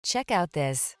Check out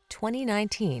this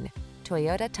 2019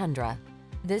 Toyota Tundra.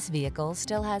 This vehicle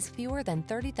still has fewer than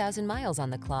 30,000 miles on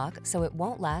the clock, so it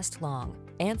won't last long.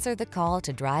 Answer the call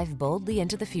to drive boldly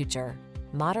into the future.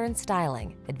 Modern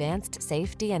styling, advanced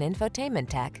safety and infotainment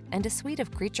tech, and a suite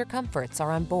of creature comforts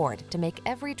are on board to make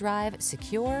every drive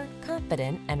secure,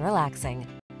 confident, and relaxing.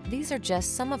 These are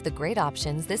just some of the great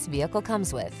options this vehicle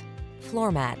comes with: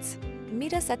 floor mats.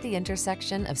 Meet us at the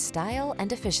intersection of style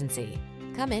and efficiency.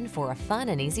 Come in for a fun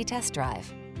and easy test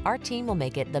drive. Our team will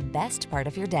make it the best part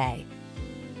of your day.